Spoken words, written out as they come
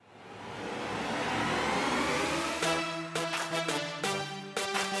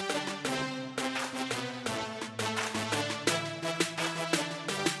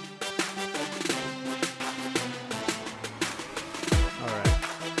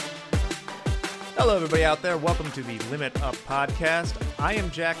Hello, everybody out there. Welcome to the Limit Up podcast. I am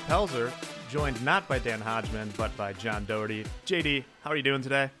Jack Pelzer, joined not by Dan Hodgman, but by John Doherty. JD, how are you doing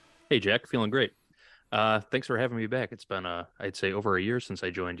today? Hey, Jack. Feeling great. Thanks for having me back. It's been, I'd say, over a year since I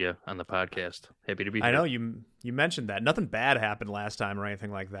joined you on the podcast. Happy to be here. I know you mentioned that. Nothing bad happened last time or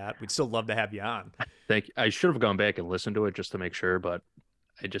anything like that. We'd still love to have you on. Thank you. I should have gone back and listened to it just to make sure, but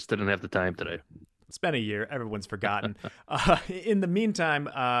I just didn't have the time today. It's been a year. Everyone's forgotten. In the meantime,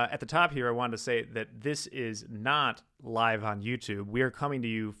 at the top here, I wanted to say that this is not live on YouTube. We are coming to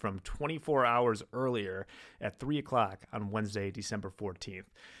you from 24 hours earlier at 3 o'clock on Wednesday, December 14th.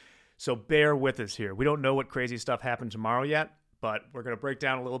 So bear with us here. We don't know what crazy stuff happened tomorrow yet, but we're going to break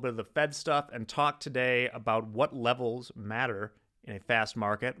down a little bit of the Fed stuff and talk today about what levels matter in a fast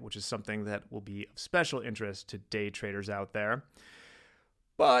market, which is something that will be of special interest to day traders out there.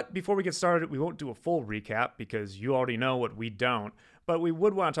 But before we get started, we won't do a full recap because you already know what we don't. But we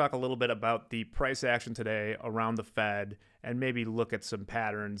would want to talk a little bit about the price action today around the Fed and maybe look at some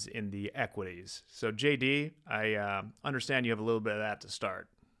patterns in the equities. So JD, I understand you have a little bit of that to start.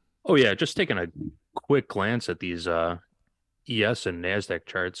 Oh, yeah. Just taking a quick glance at these ES and NASDAQ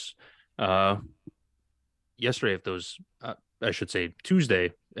charts. Yesterday, if those, I should say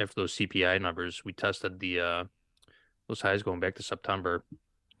Tuesday, after those CPI numbers, we tested the those highs going back to September.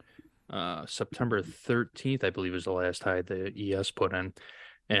 September 13th, I believe, was the last high the ES put in.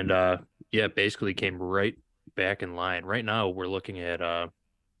 And basically came right back in line. Right now, we're looking at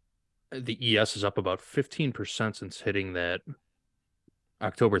the ES is up about 15% since hitting that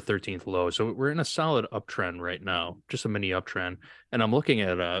October 13th low. So we're in a solid uptrend right now, just a mini uptrend. And I'm looking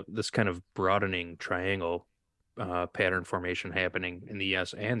at this kind of broadening triangle pattern formation happening in the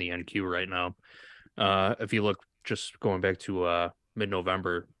ES and the NQ right now. If you look just going back to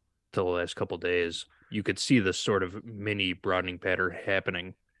mid-November till the last couple of days, you could see this sort of mini broadening pattern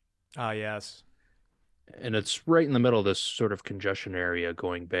happening. Yes. And it's right in the middle of this sort of congestion area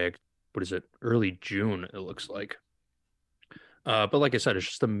going back, what is it, early June, it looks like. But like I said, it's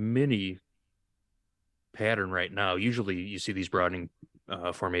just a mini pattern right now. Usually you see these broadening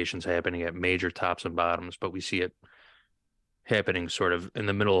formations happening at major tops and bottoms, but we see it happening sort of in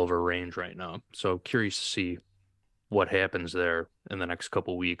the middle of a range right now. So curious to see what happens there in the next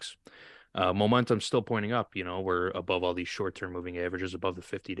couple weeks. Momentum's still pointing up. You know, we're above all these short-term moving averages, above the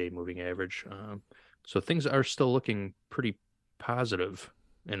 50-day moving average. So things are still looking pretty positive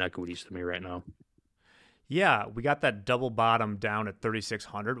in equities to me right now. Yeah, we got that double bottom down at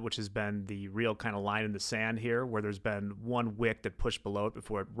 3,600, which has been the real kind of line in the sand here, where there's been one wick that pushed below it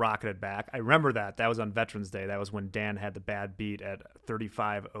before it rocketed back. I remember that. That was on Veterans Day. That was when Dan had the bad beat at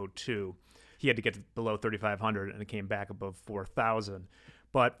 3,502. He had to get below 3,500, and it came back above 4,000.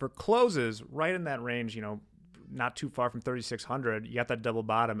 But for closes, right in that range, you know, not too far from 3,600, you got that double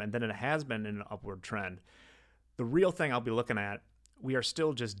bottom, and then it has been in an upward trend. The real thing I'll be looking at, we are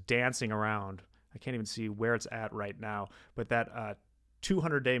still just dancing around. I can't even see where it's at right now, but that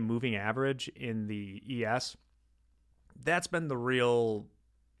 200-day moving average in the ES, that's been the real...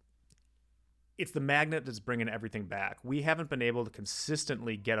 It's the magnet that's bringing everything back. We haven't been able to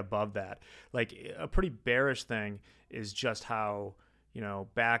consistently get above that. Like, a pretty bearish thing is just how, you know,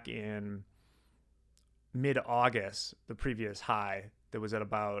 back in mid-August, the previous high that was at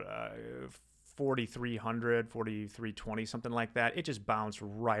about 4,300, 4,320, something like that, it just bounced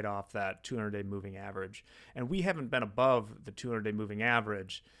right off that 200-day moving average. And we haven't been above the 200-day moving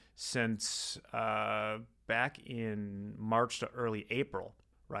average since back in March to early April.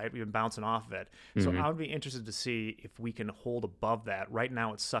 Right? We've been bouncing off of it. So I would be interested to see if we can hold above that. Right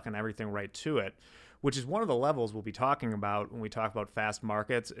now it's sucking everything right to it, which is one of the levels we'll be talking about when we talk about fast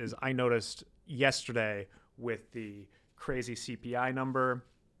markets. Is I noticed yesterday with the crazy CPI number,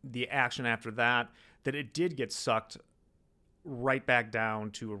 the action after that it did get sucked right back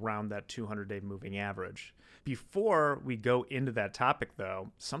down to around that 200-day moving average. Before we go into that topic,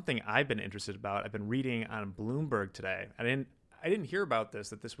 though, something I've been interested about, I've been reading on Bloomberg today. I didn't hear about this,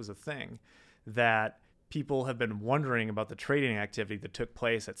 that this was a thing, that people have been wondering about the trading activity that took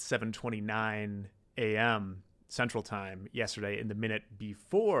place at 7:29 a.m. Central Time yesterday in the minute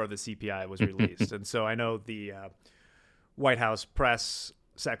before the CPI was released. And so I know the White House press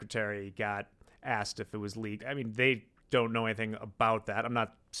secretary got asked if it was leaked. I mean, they don't know anything about that. I'm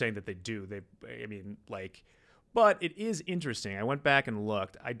not saying that they do. But it is interesting. I went back and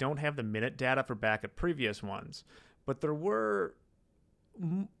looked. I don't have the minute data for back at previous ones, but there were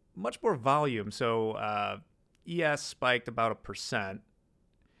much more volume. So ES spiked about 1%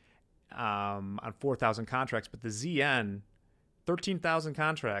 on 4,000 contracts, but the ZN, 13,000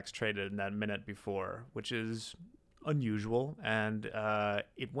 contracts traded in that minute before, which is unusual, and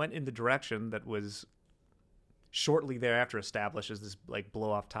it went in the direction that was shortly thereafter established as this like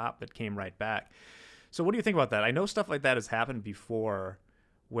blow off top that came right back. So what do you think about that? I know stuff like that has happened before,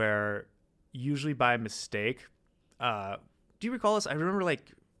 where usually by mistake. Do you recall this? I remember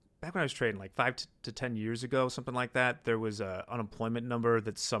like back when I was trading, like 5 to 10 years ago, something like that. There was a unemployment number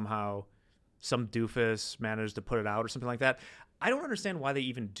that somehow some doofus managed to put it out or something like that. I don't understand why they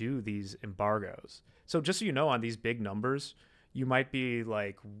even do these embargoes. So just so you know, on these big numbers, you might be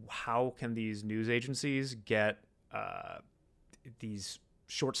like, how can these news agencies get these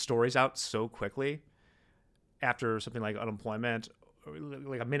short stories out so quickly after something like unemployment?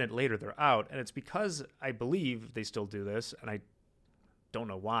 Like a minute later, they're out, and it's because I believe they still do this, and I don't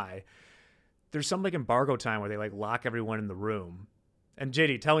know why. There's some like embargo time where they like lock everyone in the room. And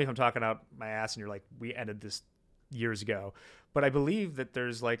JD, tell me if I'm talking out my ass and you're like, we ended this years ago. But I believe that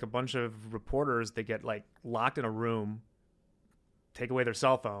there's like a bunch of reporters that get like locked in a room, take away their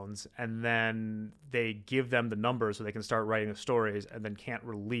cell phones, and then they give them the numbers so they can start writing the stories, and then can't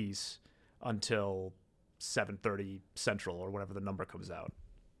release until 7:30 Central or whatever the number comes out.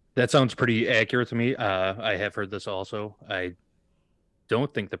 That sounds pretty accurate to me. I have heard this also. I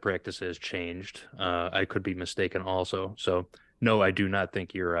don't think the practice has changed. I could be mistaken also. So no, I do not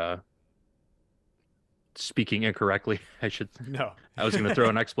think you're speaking incorrectly. No. I was going to throw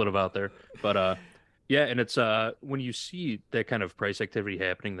an expletive out there, but yeah, and it's when you see that kind of price activity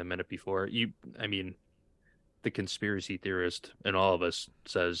happening the minute before, I mean, the conspiracy theorist in all of us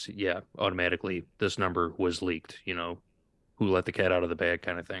says, yeah, automatically this number was leaked, who let the cat out of the bag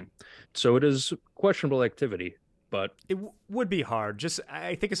kind of thing. So it is questionable activity, but Would be hard. Just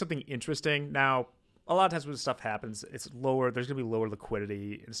I think it's something interesting. Now, a lot of times when stuff happens, it's lower. There's going to be lower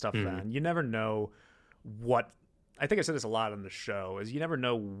liquidity and stuff. mm, Then you never know what. I think I said this a lot on the show. Is you never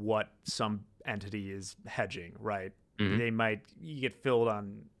know what some entity is hedging. Right? mm, You get filled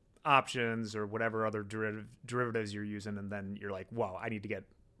on options or whatever other derivatives you're using, and then you're like, wow, I need to get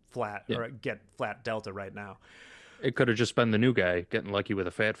flat yeah, or get flat delta right now. it could have just been the new guy getting lucky with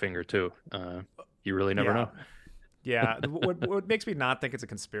a fat finger too. You really never Yeah. know. Yeah, what makes me not think it's a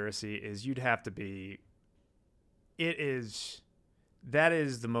conspiracy is you'd have to be. It is that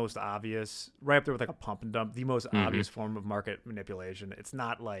is the most obvious, right up there with like a pump and dump, the most hmm obvious form of market manipulation. It's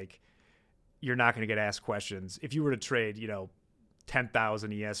not like you're not going to get asked questions if you were to trade,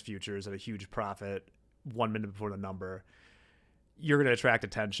 10,000 ES futures at a huge profit 1 minute before the number. You're going to attract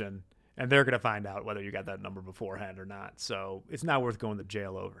attention, and they're going to find out whether you got that number beforehand or not. So it's not worth going to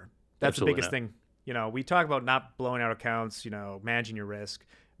jail over. That's the Absolutely biggest not. thing. We talk about not blowing out accounts, managing your risk.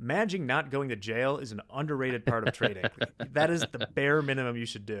 Managing not going to jail is an underrated part of trading. That is the bare minimum you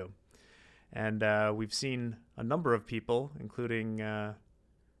should do. And we've seen a number of people, including our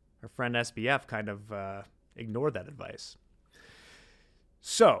friend SBF, kind of ignore that advice.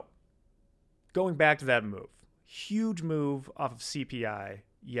 So, going back to that move, huge move off of CPI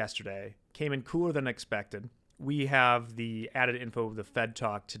yesterday, came in cooler than expected. We have the added info of the Fed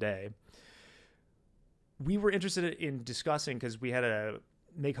talk today. We were interested in discussing because we had a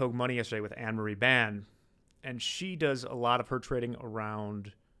Make Hogue Money yesterday with Anne Marie Ban, and she does a lot of her trading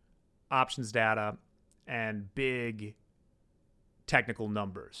around options data and big technical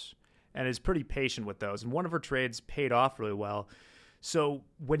numbers, and is pretty patient with those. And one of her trades paid off really well. So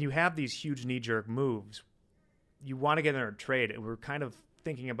when you have these huge knee-jerk moves, you want to get in there and trade. And we're kind of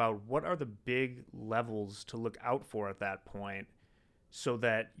thinking about what are the big levels to look out for at that point so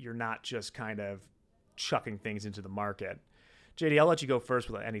that you're not just kind of chucking things into the market. JD, I'll let you go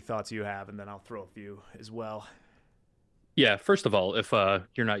first with any thoughts you have, and then I'll throw a few as well. Yeah, first of all, if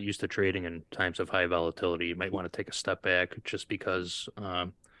you're not used to trading in times of high volatility, you might want to take a step back just because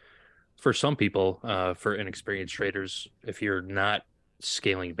for some people, for inexperienced traders, if you're not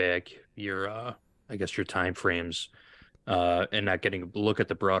scaling back your I guess your time frames and not getting a look at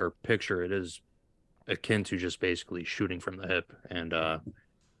the broader picture, it is akin to just basically shooting from the hip and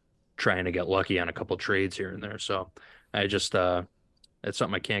trying to get lucky on a couple trades here and there. So I just it's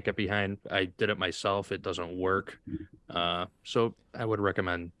something I can't get behind. I did it myself. It doesn't work. So I would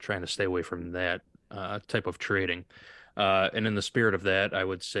recommend trying to stay away from that type of trading. And in the spirit of that, I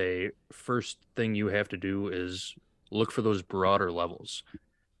would say first thing you have to do is look for those broader levels.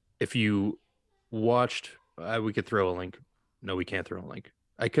 If you watched, we could throw a link. No, we can't throw a link.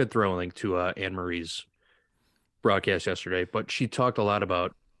 I could throw a link to Anne Marie's broadcast yesterday, but she talked a lot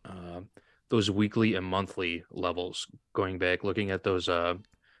about those weekly and monthly levels, going back, looking at those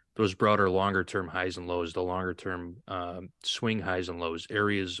broader, longer term highs and lows, the longer term swing highs and lows,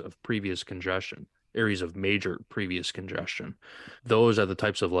 areas of previous congestion. areas of major previous congestion. Those are the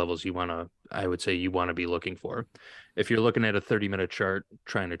types of levels you want to, I would say, you want to be looking for. If you're looking at a 30-minute chart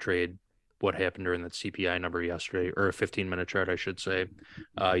trying to trade what happened during that CPI number yesterday, or a 15-minute chart, I should say,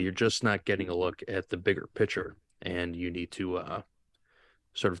 you're just not getting a look at the bigger picture, and you need to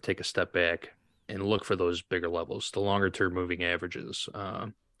sort of take a step back and look for those bigger levels, the longer term moving averages.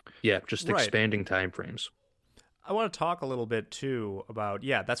 Just Right. expanding time frames. I want to talk a little bit too about,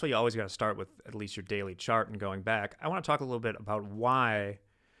 yeah, that's why you always got to start with at least your daily chart and going back. I want to talk a little bit about why,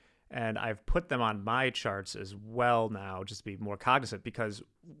 and I've put them on my charts as well now, just to be more cognizant, because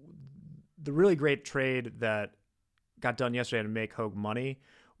the really great trade that got done yesterday to make Hogue money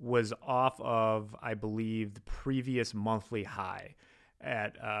was off of, I believe, the previous monthly high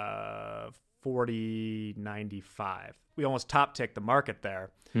at 40.95. We almost top ticked the market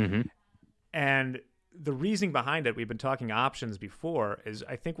there. Mm-hmm. And the reasoning behind it, we've been talking options before, is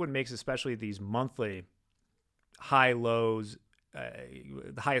I think what makes especially these monthly high lows,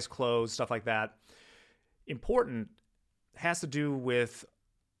 the highest close, stuff like that, important has to do with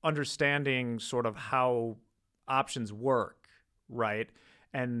understanding sort of how options work, right?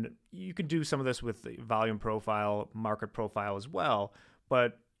 And you can do some of this with the volume profile, market profile as well,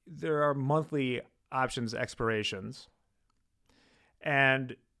 but there are monthly options expirations.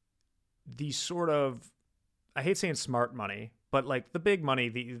 And the sort of, I hate saying smart money, but like the big money,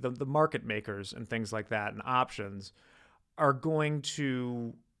 the market makers and things like that and options are going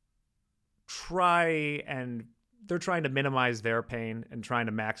to they're trying to minimize their pain and trying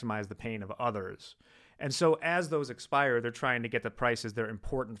to maximize the pain of others. And so as those expire, they're trying to get the prices that are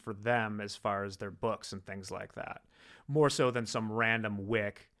important for them as far as their books and things like that, more so than some random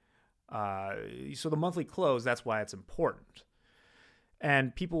wick. So the monthly close, that's why it's important.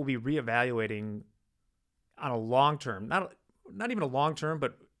 And people will be reevaluating on a long term, not even a long term,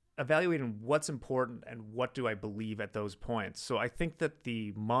 but evaluating what's important and what do I believe at those points. So I think that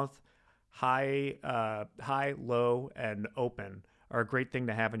the month high, low, and open are a great thing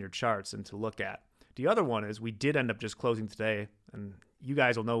to have in your charts and to look at. The other one is we did end up just closing today, and you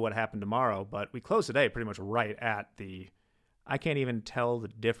guys will know what happened tomorrow, but we closed today pretty much right at I can't even tell the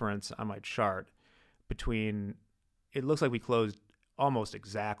difference on my chart between, it looks like we closed almost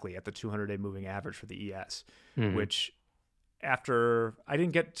exactly at the 200-day moving average for the ES, Mm-hmm. which I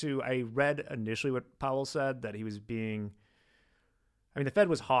read initially what Powell said, that he was the Fed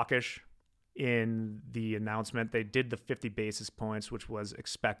was hawkish in the announcement. They did the 50 basis points, which was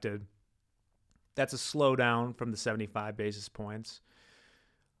expected. That's a slowdown from the 75 basis points.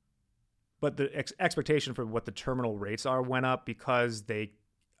 But the expectation for what the terminal rates are went up because they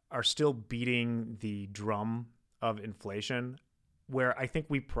are still beating the drum of inflation, where I think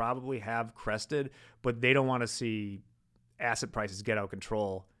we probably have crested, but they don't want to see asset prices get out of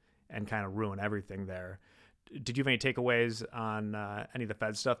control and kind of ruin everything there. Did you have any takeaways on any of the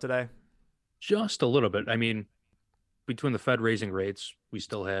Fed stuff today? Just a little bit. I mean, between the Fed raising rates, we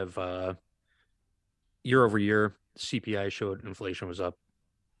still have year over year, CPI showed inflation was up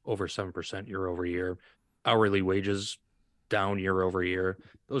over 7% year over year. Hourly wages down year over year.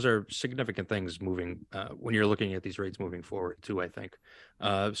 Those are significant things moving when you're looking at these rates moving forward too, I think.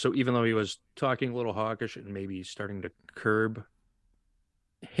 So even though he was talking a little hawkish and maybe starting to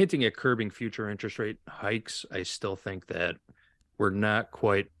hinting at curbing future interest rate hikes, I still think that we're not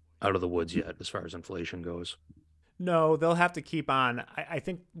quite out of the woods yet as far as inflation goes. No, they'll have to keep on. I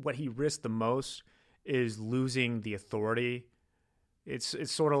think what he risked the most is losing the authority. It's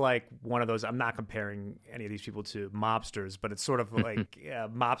sort of like one of those. I'm not comparing any of these people to mobsters, but it's sort of like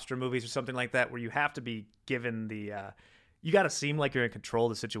mobster movies or something like that, where you have to be given you got to seem like you're in control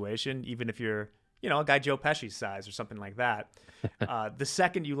of the situation, even if you're, a guy Joe Pesci's size or something like that. The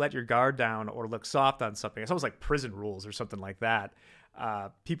second you let your guard down or look soft on something, it's almost like prison rules or something like that.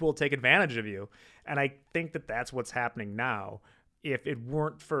 People will take advantage of you, and I think that that's what's happening now. If it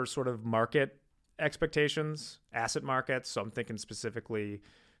weren't for sort of market expectations, asset markets. So I'm thinking specifically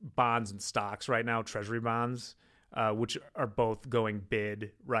bonds and stocks right now, treasury bonds, which are both going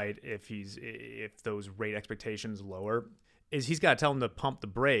bid, right? If those rate expectations lower, is he's got to tell them to pump the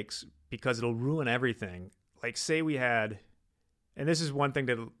brakes because it'll ruin everything. Like say we had, and this is one thing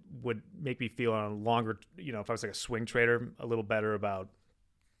that would make me feel on a longer, if I was like a swing trader, a little better about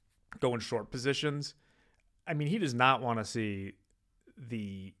going short positions. I mean, he does not want to see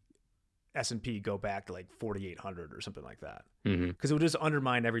the S&P go back to like 4,800 or something like that, because it would just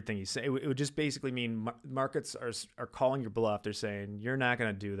undermine everything he's saying. It would just basically mean markets are calling your bluff. They're saying you're not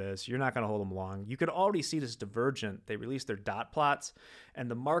going to do this. You're not going to hold them long. You could already see this divergent. They released their dot plots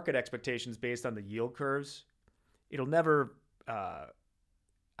and the market expectations based on the yield curves. It'll never.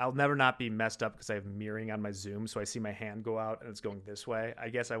 I I'll never not be messed up because I have mirroring on my Zoom, so I see my hand go out and it's going this way. I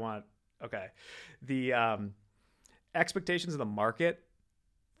guess I want okay. The expectations of the market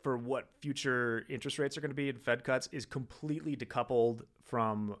for what future interest rates are going to be in Fed cuts is completely decoupled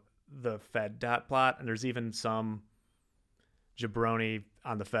from the Fed dot plot, and there's even some jabroni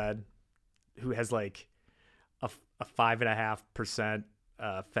on the Fed who has like a 5.5%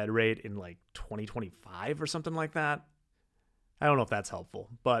 Fed rate in like 2025 or something like that. I don't know if that's helpful,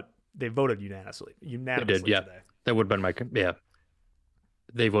 but they voted unanimously They did, yeah. today. That would have been yeah.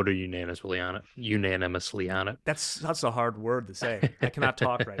 They voted unanimously on it. Unanimously on it. That's a hard word to say. I cannot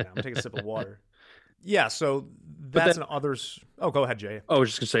talk right now. I'm taking a sip of water. Yeah, so that's an others. Oh, go ahead, Jay. I was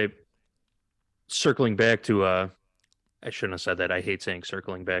just gonna say, circling back to I shouldn't have said that. I hate saying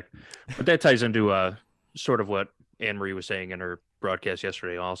circling back, but that ties into sort of what Anne Marie was saying in her broadcast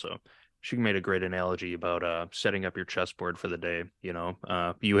yesterday. Also, she made a great analogy about setting up your chessboard for the day. You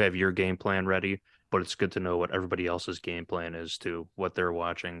know, you have your game plan ready, but it's good to know what everybody else's game plan is to what they're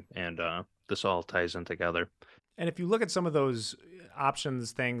watching, and this all ties in together. And if you look at some of those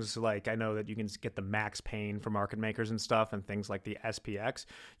options, things like I know that you can get the max pain for market makers and stuff, and things like the SPX,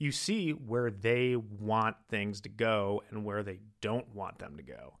 you see where they want things to go and where they don't want them to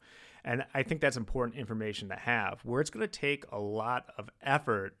go. And I think that's important information to have, where it's going to take a lot of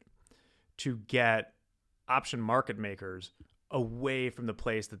effort to get option market makers away from the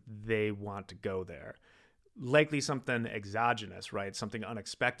place that they want to go there. Likely something exogenous, right? Something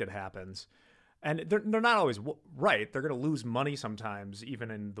unexpected happens. And they're not always right. They're going to lose money sometimes,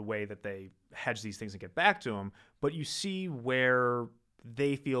 even in the way that they hedge these things and get back to them. But you see where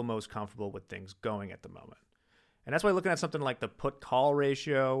they feel most comfortable with things going at the moment. And that's why looking at something like the put-call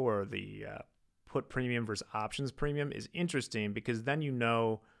ratio or the put premium versus options premium is interesting, because then you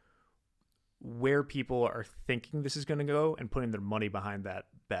know where people are thinking this is going to go and putting their money behind that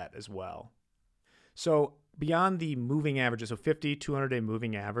bet as well. So beyond the moving averages, so 50, 200-day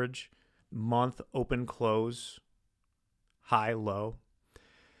moving average, month, open, close, high, low.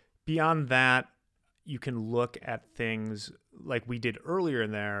 Beyond that, you can look at things like we did earlier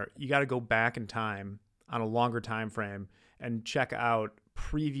in there. You got to go back in time on a longer time frame and check out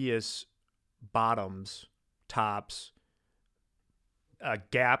previous bottoms, tops,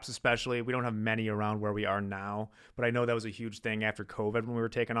 gaps especially. We don't have many around where we are now, but I know that was a huge thing after COVID when we were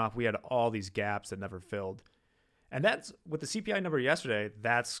taking off. We had all these gaps that never filled. And that's, with the CPI number yesterday,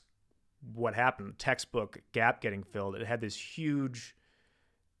 that's what happened. Textbook gap getting filled. It had this huge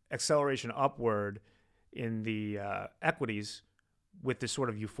acceleration upward in the equities with this sort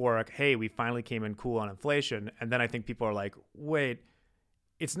of euphoric, hey, we finally came in cool on inflation. And then I think people are like, wait,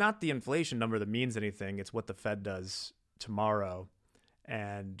 it's not the inflation number that means anything. It's what the Fed does tomorrow.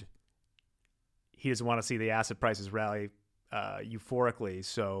 And he doesn't want to see the asset prices rally euphorically.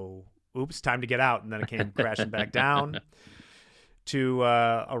 So, oops, time to get out. And then it came crashing back down to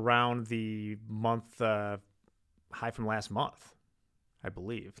around the month high from last month, I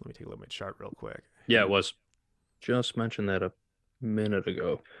believe. Let me take a look at my chart real quick. Yeah, it was. Just mentioned that a minute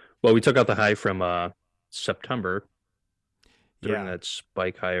ago. Well, we took out the high from September during that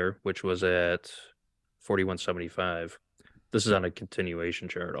spike higher, which was at 41.75. This is on a continuation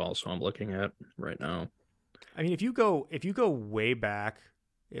chart also I'm looking at right now. I mean, if you go way back,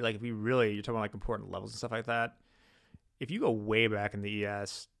 like if we really, you're talking about like important levels and stuff like that, if you go way back in the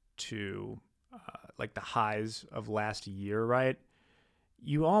ES to like the highs of last year, right,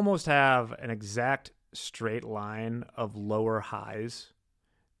 you almost have an exact straight line of lower highs.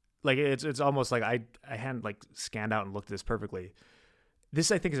 Like it's almost like I hadn't like scanned out and looked at this perfectly. This,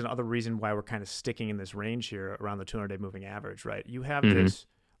 I think, is another reason why we're kind of sticking in this range here around the 200-day moving average, right? You have this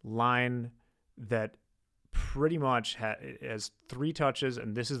line that pretty much has 3 touches,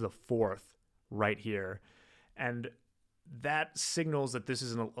 and this is the 4th right here. And that signals that this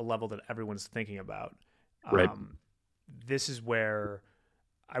is a level that everyone's thinking about. Right. This is where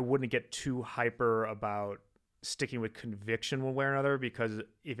I wouldn't get too hyper about sticking with conviction one way or another, because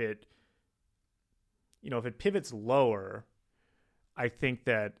if it pivots lower, I think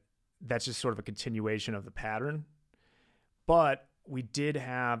that that's just sort of a continuation of the pattern. But we did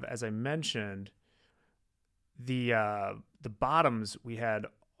have, as I mentioned, the bottoms, we had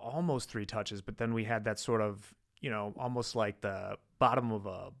almost 3 touches, but then we had that sort of, almost like the bottom of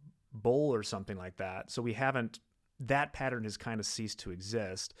a bowl or something like that. So that pattern has kind of ceased to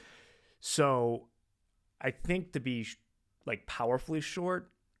exist. So I think to be like powerfully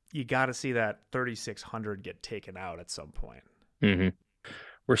short, you got to see that 3,600 get taken out at some point. Mm-hmm.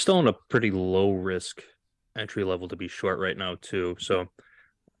 We're still in a pretty low risk entry level to be short right now too. So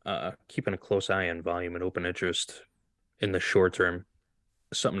keeping a close eye on volume and open interest in the short term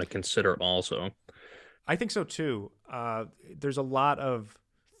something to consider also. I think so too. There's a lot of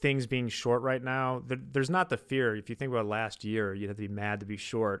things being short right now. There's not the fear. If you think about last year, you'd have to be mad to be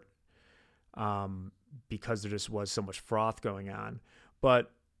short, because there just was so much froth going on.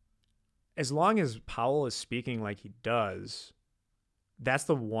 But as long as Powell is speaking like he does, that's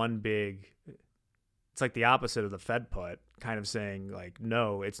the one big. It's like the opposite of the Fed put, kind of saying like,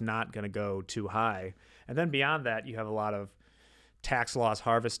 no, it's not going to go too high. And then beyond that, you have a lot of tax loss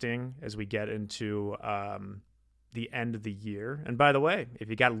harvesting as we get into the end of the year. And by the way, if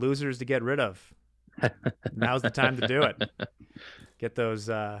you got losers to get rid of, now's the time to do it. Get those,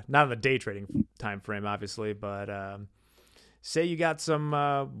 not on the day trading time frame, obviously, but say you got some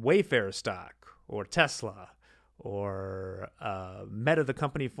Wayfair stock or Tesla or Meta, the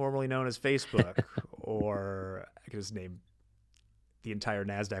company formerly known as Facebook, or I could just name the entire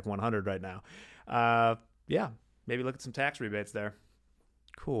NASDAQ 100 right now. Yeah, maybe look at some tax rebates there.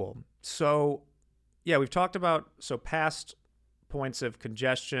 Cool. So, yeah, we've talked about past points of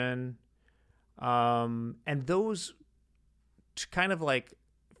congestion, and those to kind of like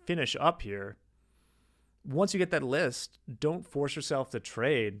finish up here. Once you get that list, don't force yourself to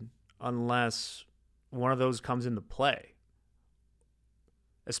trade unless one of those comes into play,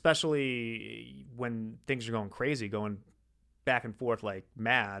 especially when things are going crazy, going back and forth like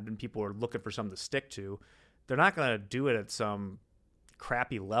mad, and people are looking for something to stick to. They're not going to do it at some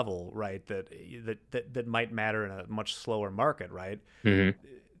crappy level, right? That might matter in a much slower market, right? Mm-hmm.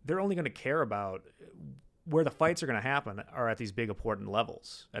 They're only going to care about where the fights are going to happen are at these big important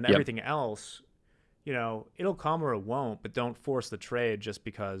levels, and Yep. everything else, it'll come or it won't. But don't force the trade just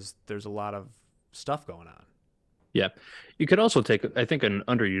because there's a lot of stuff going on. Yeah. You could also take, I think, an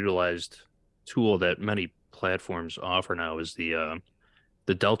underutilized tool that many platforms offer now is the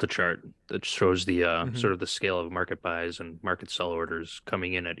Delta chart that shows the sort of the scale of market buys and market sell orders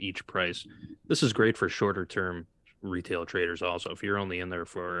coming in at each price. This is great for shorter term retail traders also. If you're only in there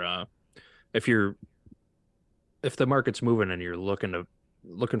for if the market's moving and you're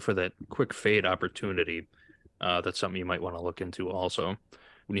looking for that quick fade opportunity, that's something you might want to look into also.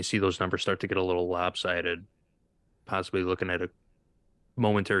 When you see those numbers start to get a little lopsided, possibly looking at a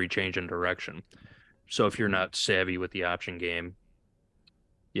momentary change in direction. So if you're not savvy with the option game,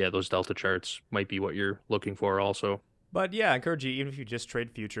 yeah, those delta charts might be what you're looking for also. But yeah, I encourage you, even if you just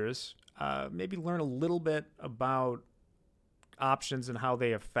trade futures, maybe learn a little bit about options and how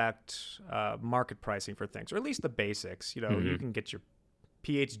they affect market pricing for things, or at least the basics. You can get your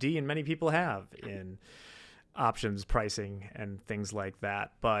PhD, and many people have, in options pricing and things like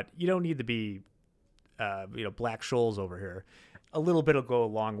that. But you don't need to be, Black Scholes over here. A little bit will go a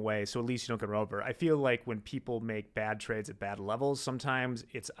long way, so at least you don't get run over. I feel like when people make bad trades at bad levels, sometimes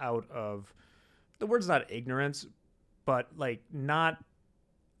it's out of, the word's not ignorance, but like not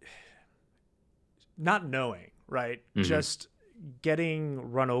knowing, right? Mhm. Just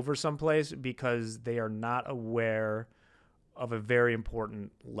getting run over someplace because they are not aware of a very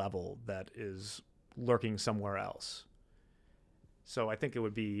important level that is lurking somewhere else. So I think it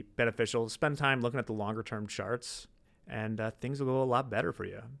would be beneficial to spend time looking at the longer term charts, and things will go a lot better for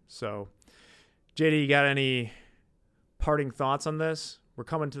you. So, JD, you got any parting thoughts on this? We're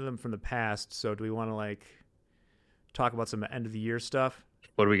coming to them from the past, so do we want to talk about some end of the year stuff?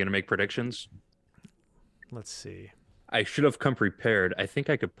 What are we going to make predictions? Let's see. I should have come prepared. I think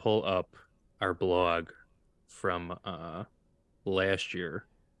I could pull up our blog from last year.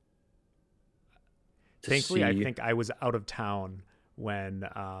 Thankfully, I think I was out of town when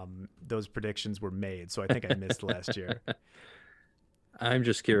those predictions were made, so I think I missed last year. I'm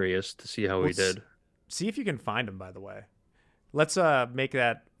just curious to see how we did. See if you can find them, by the way. Let's make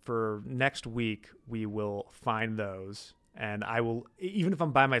that for next week. We will find those, and I will, even if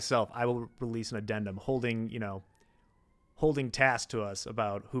I'm by myself, I will release an addendum holding task to us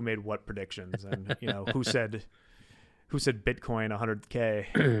about who made what predictions and who said Bitcoin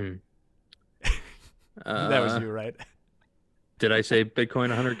 100K. That was you, right? Did I say Bitcoin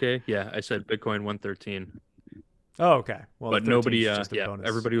 100K? Yeah, I said Bitcoin 113. Oh, okay. Well, but nobody, bonus.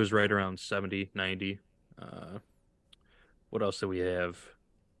 Everybody was right around 70, 90. What else do we have?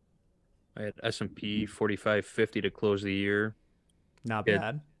 I had S&P 4550 to close the year. Not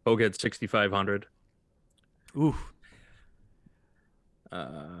bad. Hogue had 6,500. Ooh.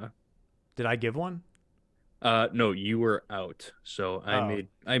 Did I give one? No, you were out. So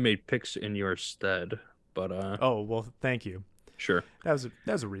I made picks in your stead. But oh, well, thank you. Sure. That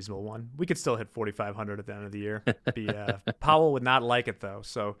was a reasonable one. We could still hit 4,500 at the end of the year. Powell would not like it though.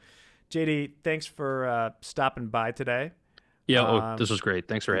 So, JD, thanks for stopping by today. Yeah, this was great.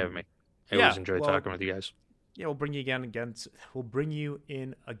 Thanks for having me. I always enjoy talking with you guys. yeah, we'll bring you again. We'll bring you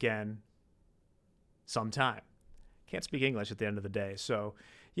in again sometime. Can't speak English at the end of the day. So,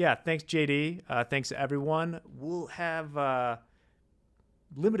 yeah, thanks, JD. Thanks, everyone. We'll have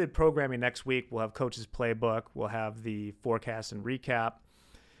limited programming next week. We'll have Coach's Playbook. We'll have the forecast and recap.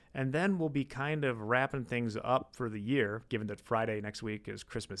 And then we'll be kind of wrapping things up for the year, given that Friday next week is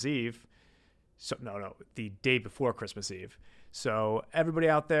Christmas Eve. So, no, the day before Christmas Eve. So, everybody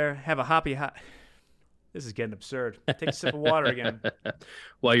out there, have a happy... This is getting absurd. Take a sip of water again.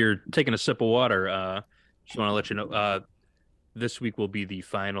 While you're taking a sip of water, just want to let you know, this week will be the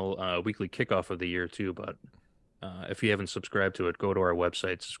final weekly kickoff of the year too. But if you haven't subscribed to it, go to our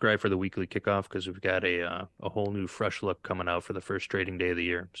website, subscribe for the weekly kickoff, because we've got a whole new fresh look coming out for the first trading day of the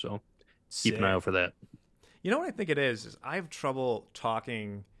year. So keep an eye out for that. You know what I think it is I have trouble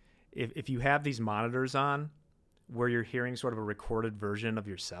talking if you have these monitors on where you're hearing sort of a recorded version of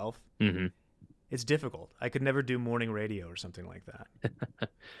yourself. Mm-hmm. It's difficult. I could never do morning radio or something like that.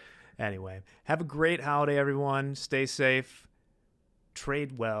 Anyway, have a great holiday, everyone. Stay safe.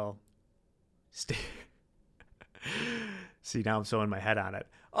 Trade well. See, now I'm so in my head on it.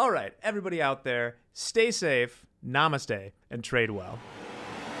 All right, everybody out there, stay safe, namaste, and trade well.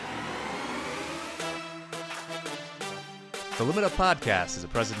 The Limit Up Podcast is a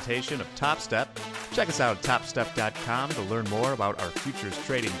presentation of Top Step. Check us out at topstep.com to learn more about our futures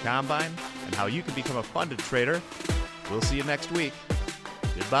trading combine and how you can become a funded trader. We'll see you next week.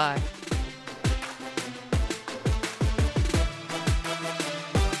 Goodbye.